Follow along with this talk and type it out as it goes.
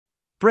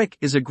BRIC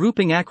is a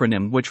grouping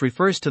acronym which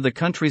refers to the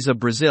countries of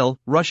Brazil,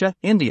 Russia,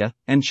 India,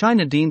 and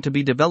China deemed to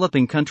be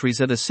developing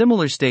countries at a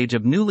similar stage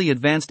of newly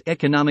advanced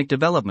economic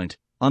development,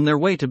 on their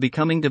way to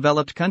becoming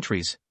developed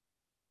countries.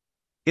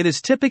 It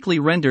is typically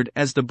rendered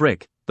as the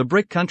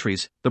BRIC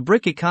countries, the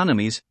BRIC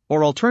economies,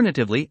 or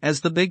alternatively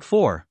as the Big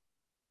Four.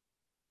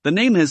 The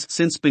name has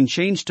since been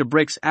changed to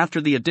BRICS after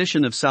the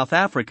addition of South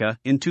Africa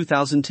in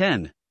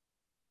 2010.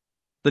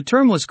 The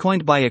term was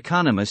coined by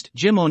economist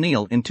Jim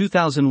O'Neill in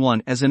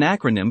 2001 as an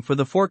acronym for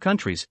the four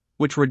countries,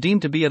 which were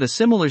deemed to be at a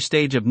similar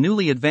stage of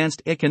newly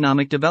advanced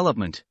economic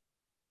development.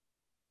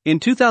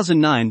 In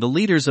 2009, the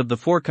leaders of the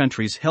four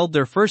countries held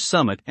their first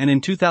summit, and in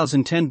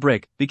 2010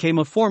 BRIC became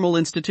a formal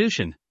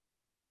institution.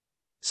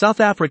 South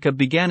Africa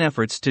began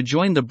efforts to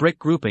join the BRIC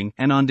grouping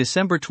and on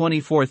December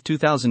 24,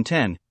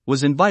 2010,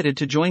 was invited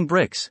to join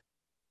BRICS.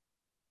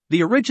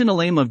 The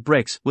original aim of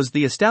BRICS was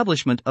the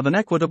establishment of an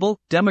equitable,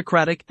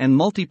 democratic, and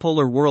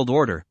multipolar world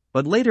order,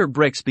 but later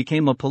BRICS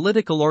became a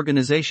political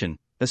organization,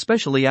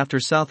 especially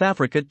after South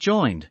Africa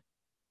joined.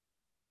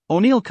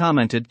 O'Neill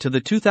commented to the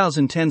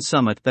 2010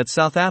 summit that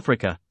South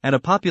Africa, at a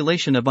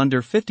population of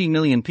under 50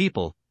 million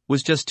people,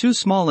 was just too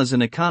small as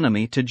an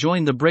economy to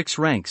join the BRICS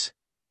ranks.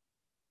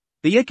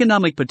 The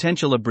economic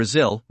potential of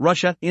Brazil,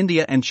 Russia,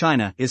 India, and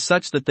China is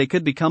such that they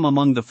could become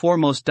among the four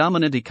most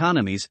dominant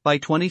economies by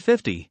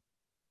 2050.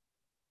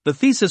 The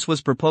thesis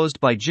was proposed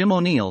by Jim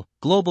O'Neill,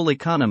 global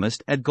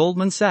economist at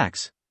Goldman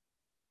Sachs.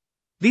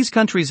 These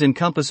countries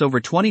encompass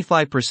over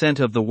 25%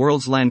 of the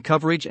world's land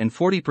coverage and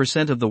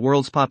 40% of the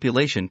world's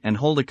population and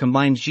hold a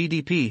combined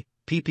GDP,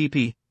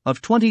 PPP,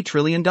 of $20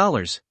 trillion.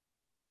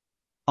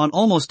 On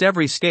almost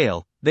every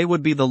scale, they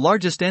would be the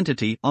largest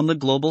entity on the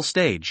global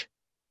stage.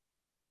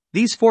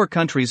 These four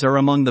countries are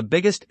among the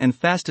biggest and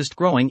fastest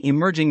growing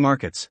emerging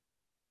markets.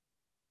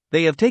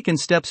 They have taken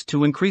steps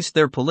to increase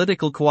their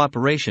political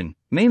cooperation,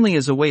 mainly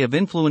as a way of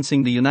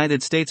influencing the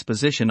United States'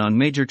 position on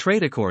major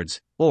trade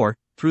accords, or,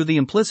 through the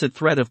implicit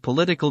threat of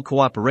political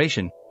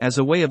cooperation, as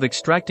a way of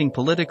extracting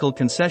political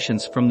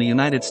concessions from the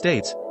United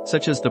States,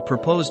 such as the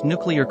proposed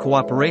nuclear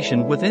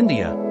cooperation with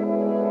India.